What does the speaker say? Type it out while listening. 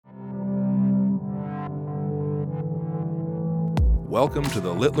Welcome to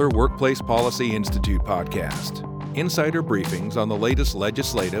the Littler Workplace Policy Institute podcast. Insider briefings on the latest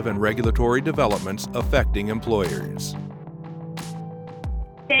legislative and regulatory developments affecting employers.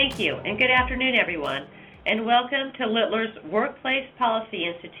 Thank you, and good afternoon, everyone, and welcome to Littler's Workplace Policy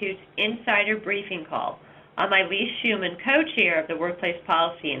Institute's Insider Briefing Call. I'm Ilyse Schuman, co-chair of the Workplace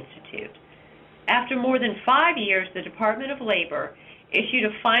Policy Institute. After more than 5 years, the Department of Labor issued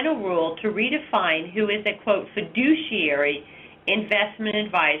a final rule to redefine who is a, quote, fiduciary investment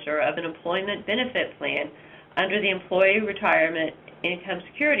advisor of an employment benefit plan under the Employee Retirement Income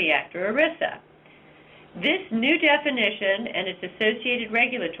Security Act, or ERISA. This new definition and its associated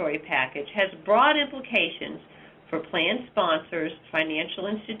regulatory package has broad implications for plan sponsors, financial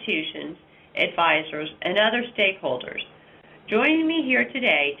institutions, advisors, and other stakeholders. Joining me here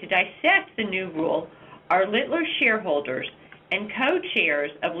today to dissect the new rule are Littler shareholders and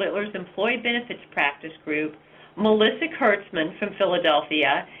co-chairs of Littler's Employee Benefits Practice Group, Melissa Kurtzman from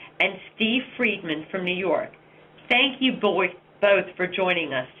Philadelphia and Steve Friedman from New York. Thank you both for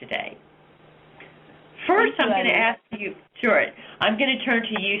joining us today. First, I'm going to ask you, I'm going to turn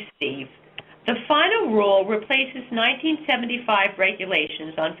to you, Steve. The final rule replaces 1975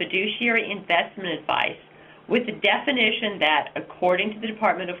 regulations on fiduciary investment advice with the definition that, according to the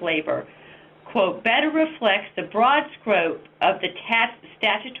Department of Labor, quote, better reflects the broad scope of the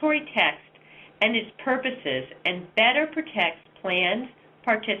statutory text and its purposes and better protects plans,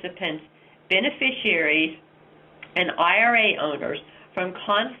 participants, beneficiaries, and IRA owners from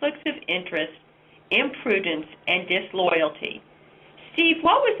conflicts of interest, imprudence, and disloyalty. Steve,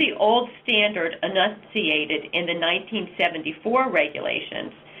 what was the old standard enunciated in the 1974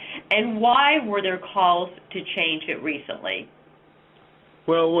 regulations, and why were there calls to change it recently?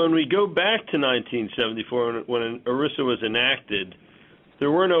 Well, when we go back to 1974, when ERISA was enacted, there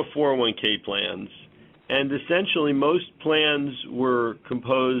were no 401k plans, and essentially most plans were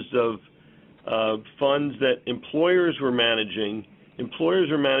composed of funds that employers were managing. Employers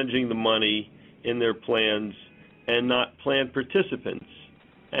were managing the money in their plans and not plan participants.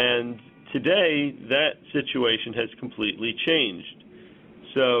 And today, that situation has completely changed.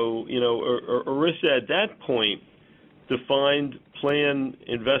 So, ERISA at that point defined plan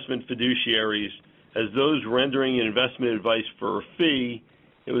investment fiduciaries as those rendering investment advice for a fee.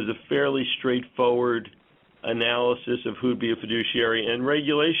 It was a fairly straightforward analysis of who would be a fiduciary, and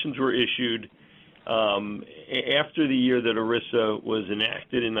regulations were issued after the year that ERISA was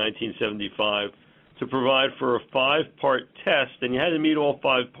enacted in 1975 to provide for a 5-part test, and you had to meet all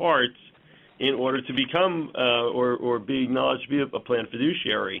 5 parts in order to become or be acknowledged to be a plan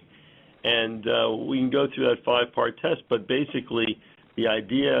fiduciary. And we can go through that 5-part test, but basically the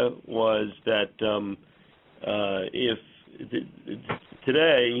idea was that if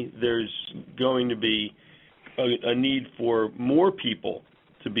today there's going to be a need for more people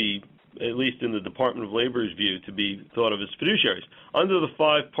to be, at least in the Department of Labor's view, to be thought of as fiduciaries. Under the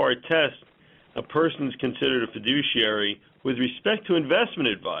 5-part test, a person is considered a fiduciary with respect to investment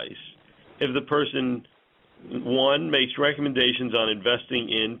advice if the person, 1, makes recommendations on investing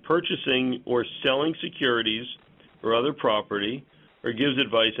in, purchasing, or selling securities or other property, or gives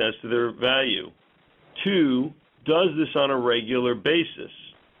advice as to their value. 2, does this on a regular basis.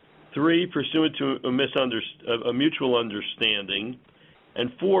 3, pursuant to a mutual understanding.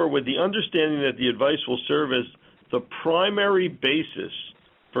 And 4, with the understanding that the advice will serve as the primary basis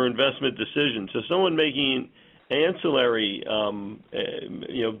for investment decisions. So someone making ancillary,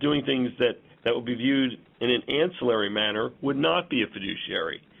 doing things that would be viewed in an ancillary manner would not be a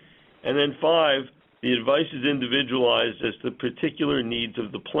fiduciary. And then 5, the advice is individualized as the particular needs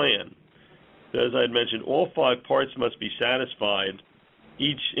of the plan. So as I had mentioned, all 5 parts must be satisfied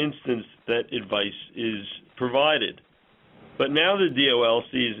each instance that advice is provided. But now the DOL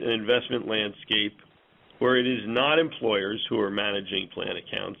sees an investment landscape where it is not employers who are managing plan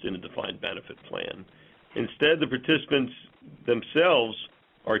accounts in a defined benefit plan. Instead, the participants themselves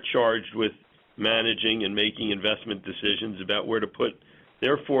are charged with managing and making investment decisions about where to put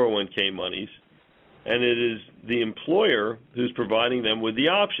their 401k monies, and it is the employer who's providing them with the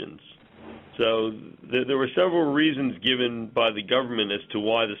options. So there were several reasons given by the government as to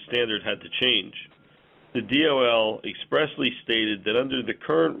why the standard had to change. The DOL expressly stated that under the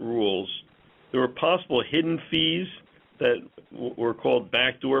current rules, there were possible hidden fees that were called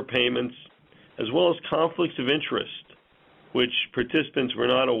backdoor payments, as well as conflicts of interest, which participants were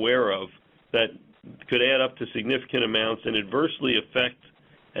not aware of, that could add up to significant amounts and adversely affect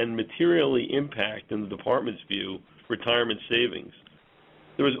and materially impact, in the department's view, retirement savings.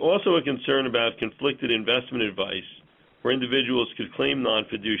 There was also a concern about conflicted investment advice, where individuals could claim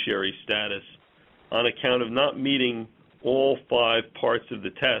non-fiduciary status on account of not meeting all 5 parts of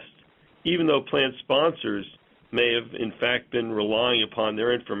the test, even though plan sponsors may have, in fact, been relying upon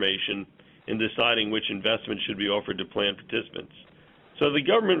their information in deciding which investment should be offered to plan participants. So the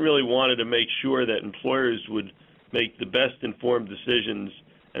government really wanted to make sure that employers would make the best informed decisions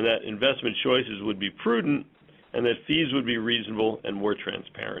and that investment choices would be prudent and that fees would be reasonable and more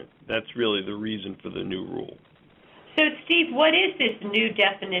transparent. That's really the reason for the new rule. So, Steve, what is this new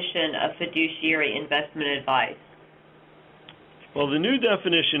definition of fiduciary investment advice? Well, the new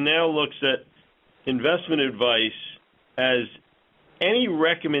definition now looks at investment advice as any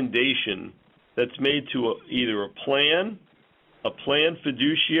recommendation that's made to either a plan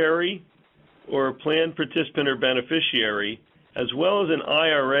fiduciary, or a plan participant or beneficiary, as well as an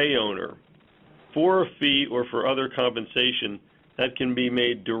IRA owner, for a fee or for other compensation that can be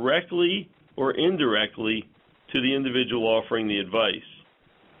made directly or indirectly to the individual offering the advice.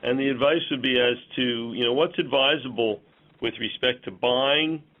 And the advice would be as to, what's advisable with respect to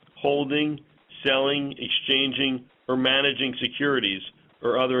buying, holding, selling, exchanging, or managing securities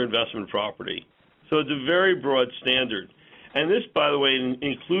or other investment property. So it's a very broad standard. And this, by the way,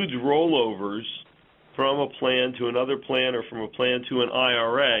 includes rollovers from a plan to another plan or from a plan to an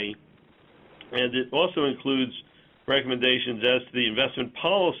IRA. And it also includes recommendations as to the investment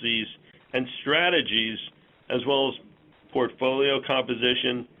policies and strategies, as well as portfolio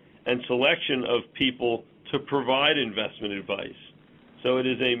composition and selection of people to provide investment advice. So it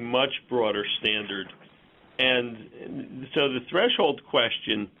is a much broader standard. And so the threshold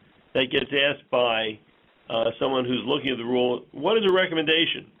question that gets asked by someone who's looking at the rule, what is a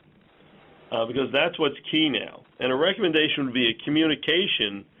recommendation? Because that's what's key now. And a recommendation would be a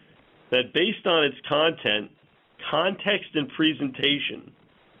communication that, based on its content, context, and presentation,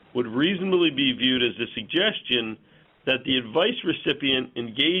 would reasonably be viewed as a suggestion that the advice recipient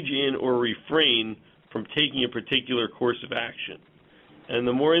engage in or refrain from taking a particular course of action. And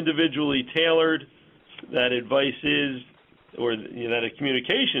the more individually tailored that advice is, or that a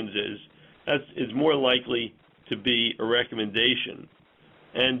communications is more likely to be a recommendation.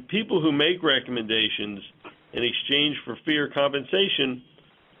 And people who make recommendations in exchange for fee or compensation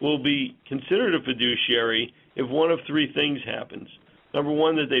will be considered a fiduciary if one of 3 things happens. Number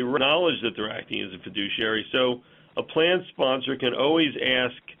one, that they acknowledge that they're acting as a fiduciary. So a plan sponsor can always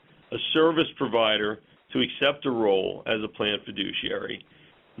ask a service provider to accept a role as a plan fiduciary.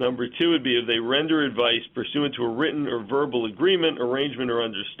 Number 2 would be if they render advice pursuant to a written or verbal agreement, arrangement, or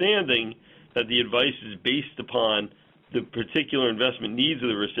understanding that the advice is based upon the particular investment needs of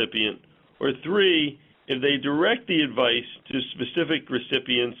the recipient. Or 3, if they direct the advice to specific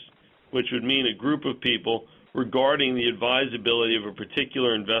recipients, which would mean a group of people, regarding the advisability of a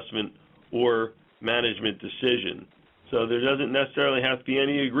particular investment or management decision. So there doesn't necessarily have to be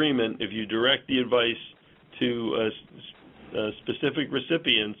any agreement. If you direct the advice to specific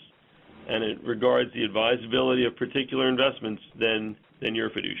recipients and it regards the advisability of particular investments, then you're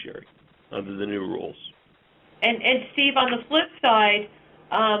a fiduciary under the new rules. And Steve, on the flip side,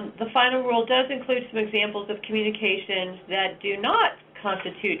 the final rule does include some examples of communications that do not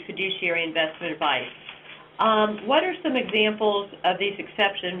constitute fiduciary investment advice. What are some examples of these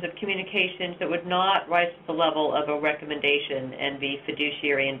exceptions of communications that would not rise to the level of a recommendation and be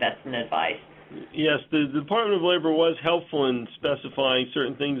fiduciary investment advice? Yes, the Department of Labor was helpful in specifying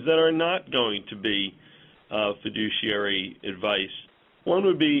certain things that are not going to be fiduciary advice. One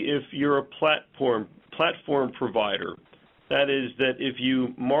would be if you're a platform provider. That is, that if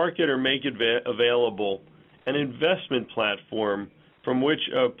you market or make available an investment platform from which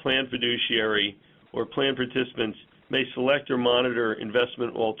a plan fiduciary or plan participants may select or monitor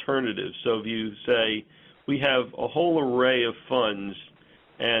investment alternatives. So if you say, we have a whole array of funds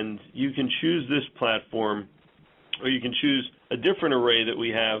and you can choose this platform or you can choose a different array that we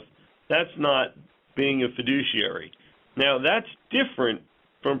have, that's not being a fiduciary. Now, that's different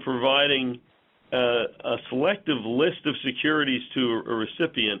from providing a selective list of securities to a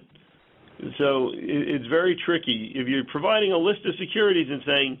recipient. So it's very tricky. If you're providing a list of securities and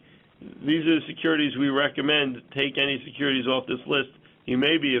saying, these are the securities we recommend, take any securities off this list, you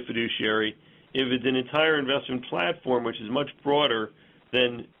may be a fiduciary. If it's an entire investment platform, which is much broader,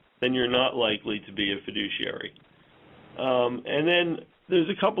 then you're not likely to be a fiduciary. And then there's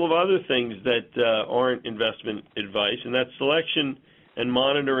a couple of other things that aren't investment advice, and that's selection and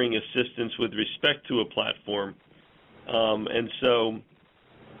monitoring assistance with respect to a platform. And so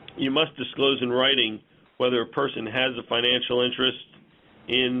you must disclose in writing whether a person has a financial interest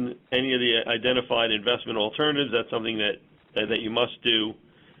in any of the identified investment alternatives. That's something that you must do.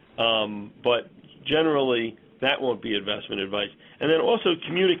 But generally, that won't be investment advice. And then also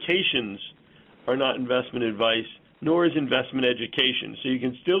communications are not investment advice nor is investment education. So you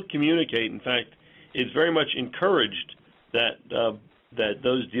can still communicate. In fact, it's very much encouraged that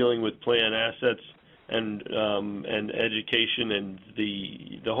those dealing with plan assets and education and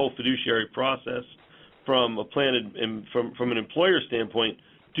the whole fiduciary process from a plan from an employer standpoint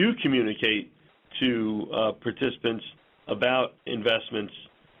do communicate to participants about investments,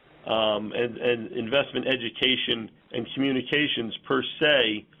 and investment education and communications per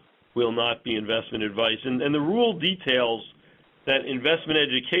se will not be investment advice. And the rule details that investment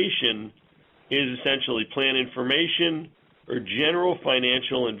education is essentially plan information or general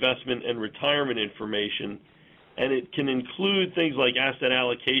financial investment and retirement information, and it can include things like asset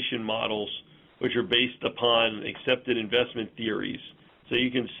allocation models, which are based upon accepted investment theories. So you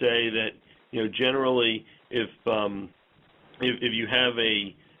can say that, generally, if you have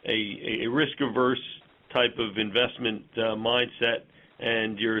a risk-averse type of investment mindset,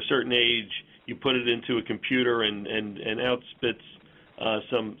 and you're a certain age, you put it into a computer and outspits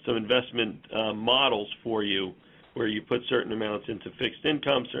some investment models for you, where you put certain amounts into fixed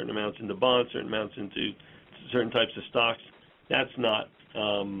income, certain amounts into bonds, certain amounts into certain types of stocks. That's not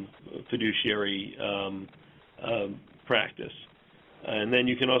fiduciary practice. And then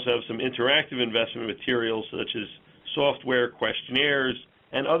you can also have some interactive investment materials, such as software, questionnaires,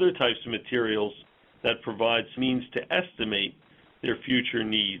 and other types of materials that provides means to estimate their future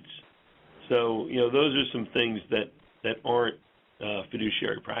needs. So, those are some things that aren't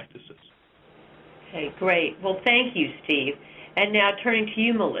fiduciary practices. Okay, great. Well, thank you, Steve. And now turning to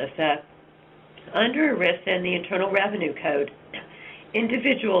you, Melissa. Under ERISA and the Internal Revenue Code,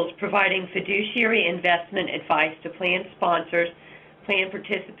 individuals providing fiduciary investment advice to plan sponsors, plan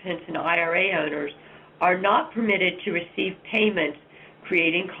participants, and IRA owners are not permitted to receive payments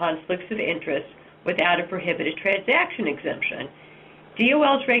creating conflicts of interest without a prohibited transaction exemption.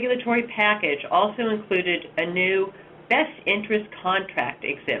 DOL's regulatory package also included a new best interest contract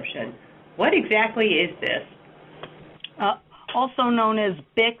exemption. What exactly is this? Also known as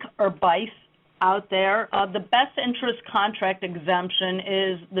BIC or BICE out there. The best interest contract exemption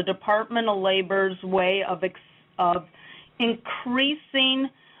is the Department of Labor's way of increasing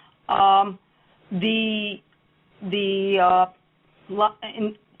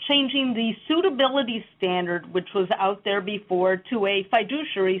changing the suitability standard, which was out there before, to a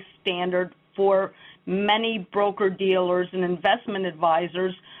fiduciary standard for many broker-dealers and investment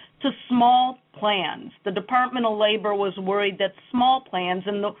advisors to small plans. The Department of Labor was worried that small plans,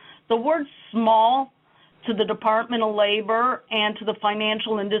 and the word small to the Department of Labor and to the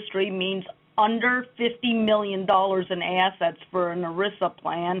financial industry means under $50 million in assets for an ERISA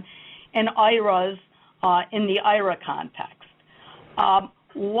plan and IRAs in the IRA context.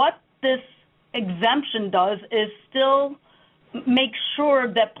 What this exemption does is still make sure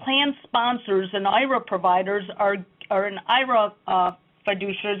that plan sponsors and IRA providers and IRA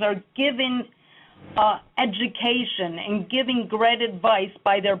fiduciaries are giving education and giving great advice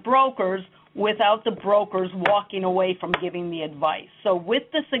by their brokers without the brokers walking away from giving the advice. So with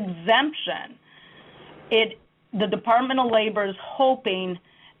this exemption, the Department of Labor is hoping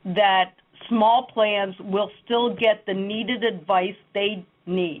that small plans will still get the needed advice they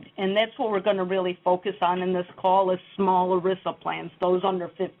need. And that's what we're going to really focus on in this call, is small ERISA plans, those under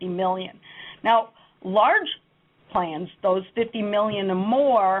 $50 million. Now, large plans, those $50 million or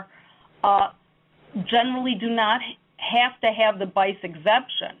more, generally do not have to have the BICE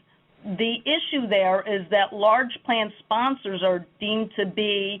exemption. The issue there is that large plan sponsors are deemed to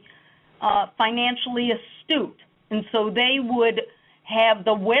be financially astute, and so they would have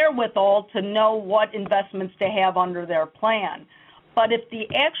the wherewithal to know what investments to have under their plan. But if the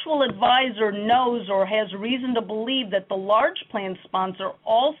actual advisor knows or has reason to believe that the large plan sponsor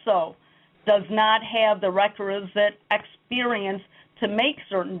also does not have the requisite experience to make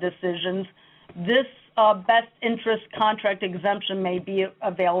certain decisions, this best interest contract exemption may be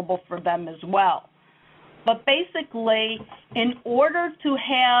available for them as well. But basically, in order to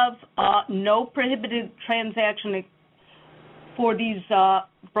have no prohibited transaction for these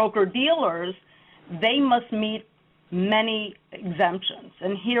broker-dealers, they must meet many exemptions.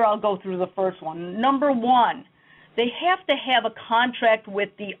 And here I'll go through the first one. Number one, they have to have a contract with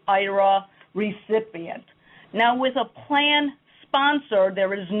the IRA recipient. Now, with a plan sponsor,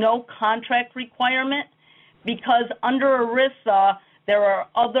 there is no contract requirement, because under ERISA, there are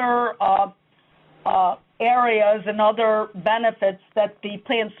other areas and other benefits that the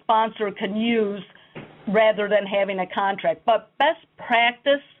plan sponsor can use rather than having a contract. But best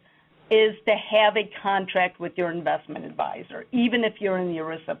practice is to have a contract with your investment advisor, even if you're in the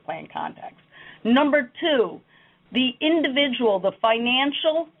ERISA plan context. Number two, the individual, the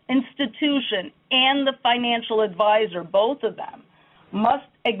financial institution, and the financial advisor, both of them, must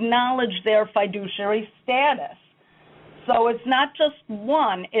acknowledge their fiduciary status. So it's not just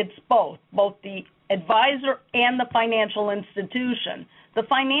one, it's both the advisor and the financial institution. The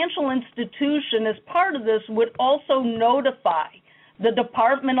financial institution, as part of this, would also notify the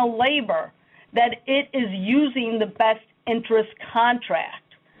Department of Labor that it is using the best interest contract.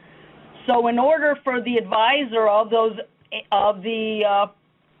 So in order for the advisor of the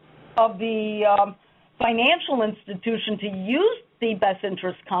financial institution to use the best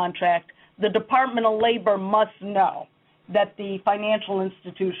interest contract, the Department of Labor must know that the financial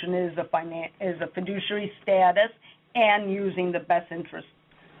institution is a fiduciary status and using the best interest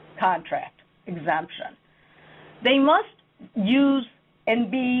contract exemption. They must use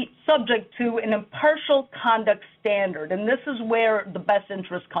and be subject to an impartial conduct standard, and this is where the best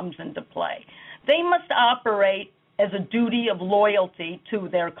interest comes into play. They must operate as a duty of loyalty to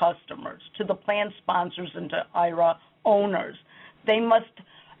their customers, to the plan sponsors and to IRA owners. They must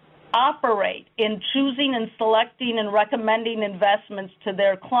operate in choosing and selecting and recommending investments to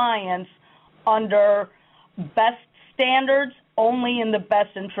their clients under best standards, only in the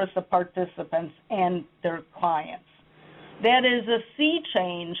best interest of participants and their clients. That is a sea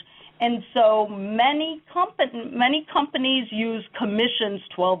change, and so many companies use commissions,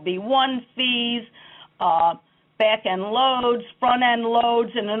 12B1 fees, back-end loads, front-end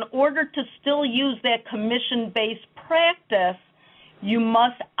loads, and in order to still use that commission-based practice, you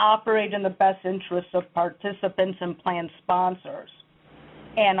must operate in the best interest of participants and plan sponsors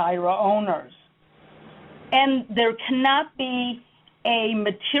and IRA owners. And there cannot be a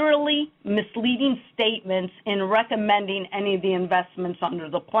materially misleading statement in recommending any of the investments under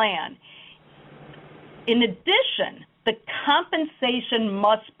the plan. In addition, the compensation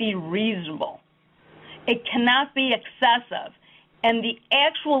must be reasonable. It cannot be excessive, and the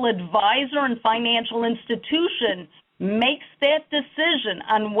actual advisor and financial institution makes that decision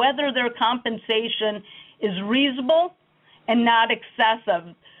on whether their compensation is reasonable and not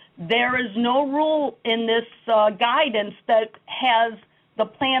excessive. There is no rule in this guidance that has the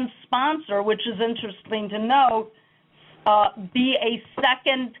plan sponsor, which is interesting to note, be a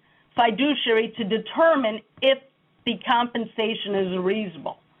second fiduciary to determine if the compensation is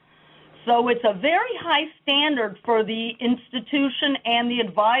reasonable. So it's a very high standard for the institution and the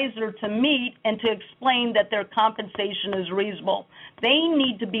advisor to meet and to explain that their compensation is reasonable. They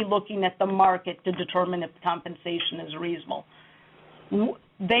need to be looking at the market to determine if the compensation is reasonable.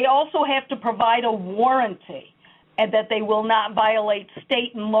 They also have to provide a warranty and that they will not violate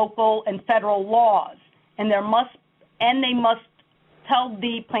state and local and federal laws. And they must tell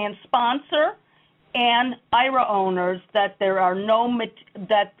the plan sponsor and IRA owners that there are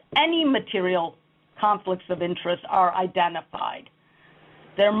that any material conflicts of interest are identified.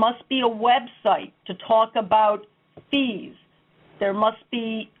 There must be a website to talk about fees. There must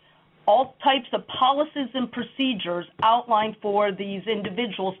be all types of policies and procedures outlined for these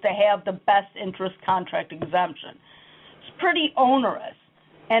individuals to have the best interest contract exemption. It's pretty onerous,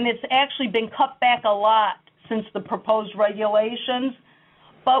 and it's actually been cut back a lot since the proposed regulations.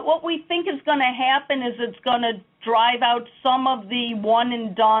 But what we think is going to happen is it's going to drive out some of the one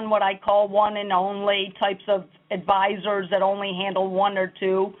and done, what I call one and only types of advisors that only handle one or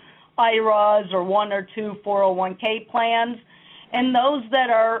two IRAs or one or two 401k plans. And those that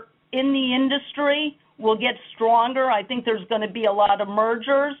are in the industry will get stronger. I think there's going to be a lot of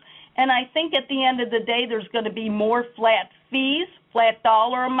mergers. And I think at the end of the day, there's going to be more flat fees, flat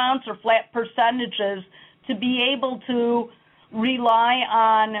dollar amounts, or flat percentages to be able to rely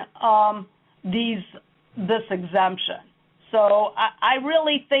on this exemption. So I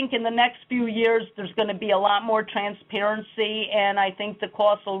really think in the next few years there's going to be a lot more transparency, and I think the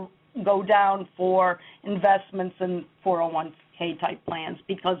costs will go down for investments in 401k type plans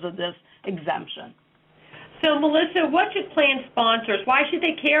because of this exemption. So, Melissa, what should plan sponsors, why should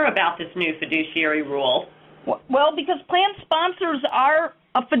they care about this new fiduciary rule? Well, because plan sponsors are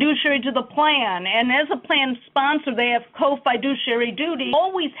a fiduciary to the plan, and as a plan sponsor, they have co-fiduciary duty.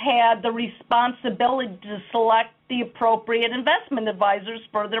 Always had the responsibility to select the appropriate investment advisors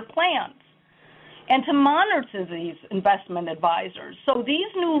for their plans and to monitor these investment advisors. So these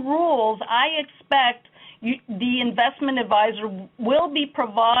new rules, I expect the investment advisor will be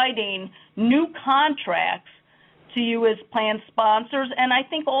providing new contracts to you as plan sponsors, and I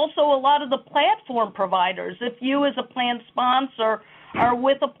think also a lot of the platform providers. If you as a plan sponsor are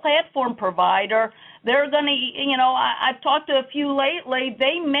with a platform provider, they're going to, I've talked to a few lately,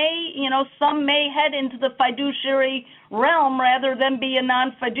 they may, some may head into the fiduciary realm rather than be a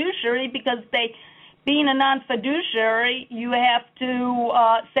non-fiduciary because being a non-fiduciary, you have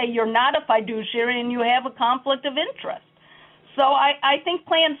to say you're not a fiduciary and you have a conflict of interest. So I think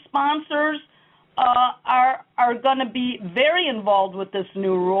plan sponsors are going to be very involved with this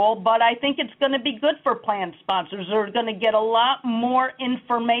new rule, but I think it's going to be good for plan sponsors. They're going to get a lot more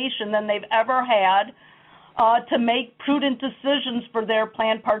information than they've ever had to make prudent decisions for their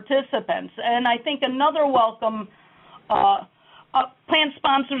plan participants. And I think another welcome, plan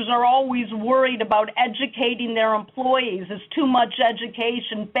sponsors are always worried about educating their employees. Is too much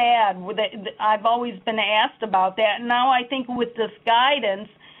education bad? I've always been asked about that. And now I think with this guidance,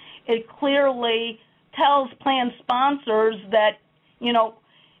 it clearly tells plan sponsors that,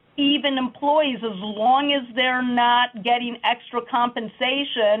 even employees, as long as they're not getting extra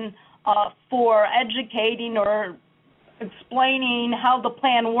compensation for educating or explaining how the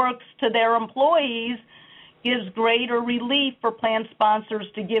plan works to their employees, gives greater relief for plan sponsors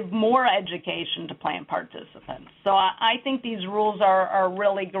to give more education to plan participants. So I think these rules are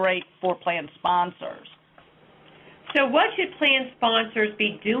really great for plan sponsors. So what should plan sponsors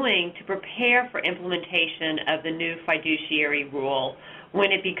be doing to prepare for implementation of the new fiduciary rule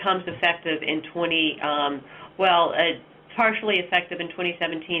when it becomes effective in partially effective in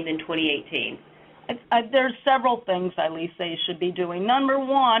 2017 and 2018? There's several things, Ilyse, you should be doing. Number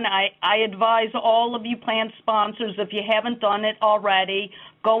one, I advise all of you plan sponsors, if you haven't done it already,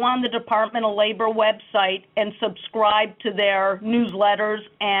 go on the Department of Labor website and subscribe to their newsletters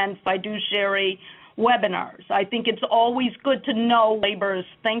and fiduciary webinars. I think it's always good to know labor is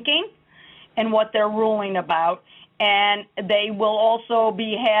thinking and what they're ruling about, and they will also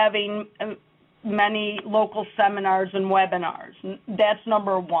be having many local seminars and webinars. That's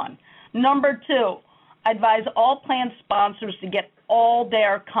number one. Number two, I advise all plan sponsors to get all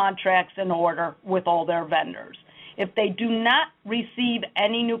their contracts in order with all their vendors. If they do not receive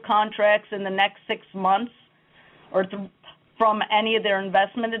any new contracts in the next 6 months or from any of their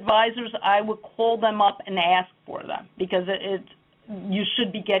investment advisors, I would call them up and ask for them, because you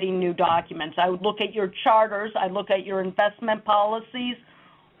should be getting new documents. I would look at your charters, I'd look at your investment policies,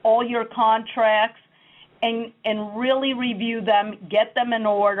 all your contracts, and really review them, get them in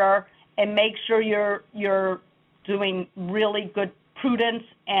order, and make sure you're doing really good prudence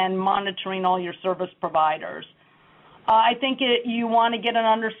and monitoring all your service providers. I think you want to get an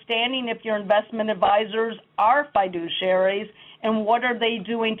understanding if your investment advisors are fiduciaries and what are they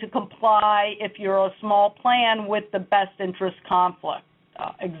doing to comply if you're a small plan with the best interest conflict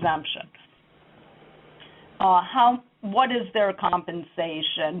exemption. What is their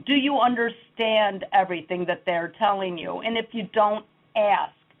compensation? Do you understand everything that they're telling you? And if you don't,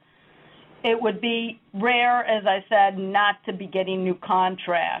 ask. It would be rare, as I said, not to be getting new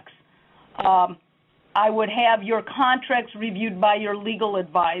contracts. I would have your contracts reviewed by your legal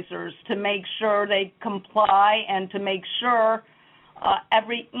advisors to make sure they comply and to make sure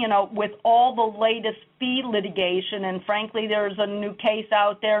with all the latest fee litigation, and frankly, there's a new case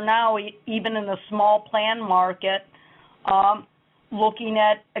out there now, even in the small plan market, looking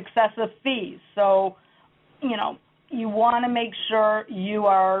at excessive fees. So, you want to make sure you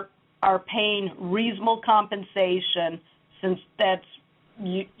are paying reasonable compensation, since that's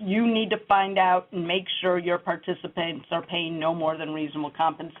you need to find out and make sure your participants are paying no more than reasonable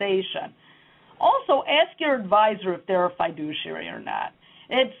compensation. Also, ask your advisor if they're a fiduciary or not.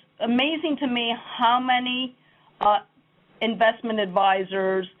 It's amazing to me how many investment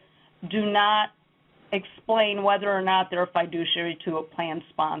advisors do not explain whether or not they're a fiduciary to a plan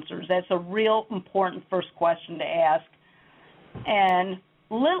sponsor. That's a real important first question to ask. And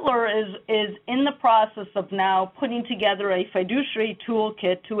Littler is in the process of now putting together a fiduciary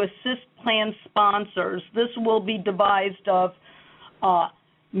toolkit to assist plan sponsors. This will be devised of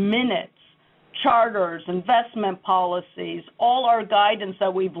minutes, charters, investment policies, all our guidance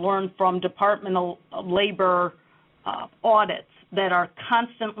that we've learned from Department of Labor audits that are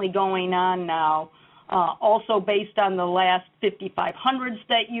constantly going on now, also based on the last 5500s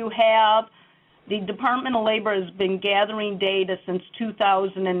that you have. The Department of Labor has been gathering data since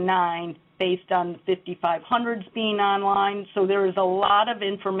 2009 based on the 5500s being online, so there is a lot of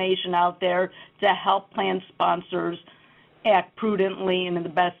information out there to help plan sponsors act prudently and in the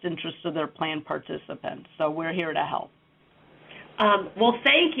best interest of their plan participants. So we're here to help. Well,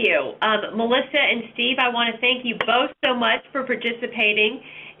 thank you. Melissa and Steve, I want to thank you both so much for participating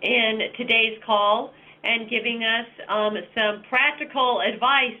in today's call and giving us some practical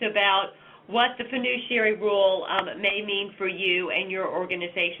advice about what the fiduciary rule may mean for you and your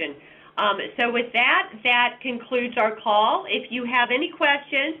organization. So with that concludes our call. If you have any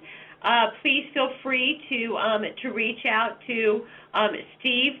questions, please feel free to reach out to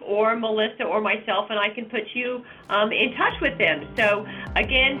Steve or Melissa or myself, and I can put you in touch with them. So,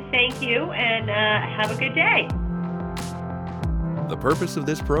 again, thank you, and have a good day. The purpose of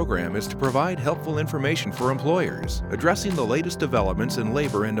this program is to provide helpful information for employers, addressing the latest developments in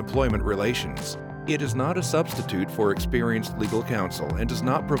labor and employment relations. It is not a substitute for experienced legal counsel and does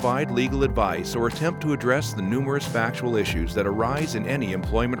not provide legal advice or attempt to address the numerous factual issues that arise in any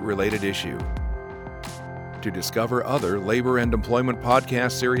employment-related issue. To discover other labor and employment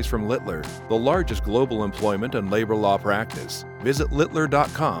podcast series from Littler, the largest global employment and labor law practice, visit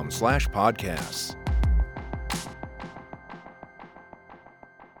littler.com/podcasts.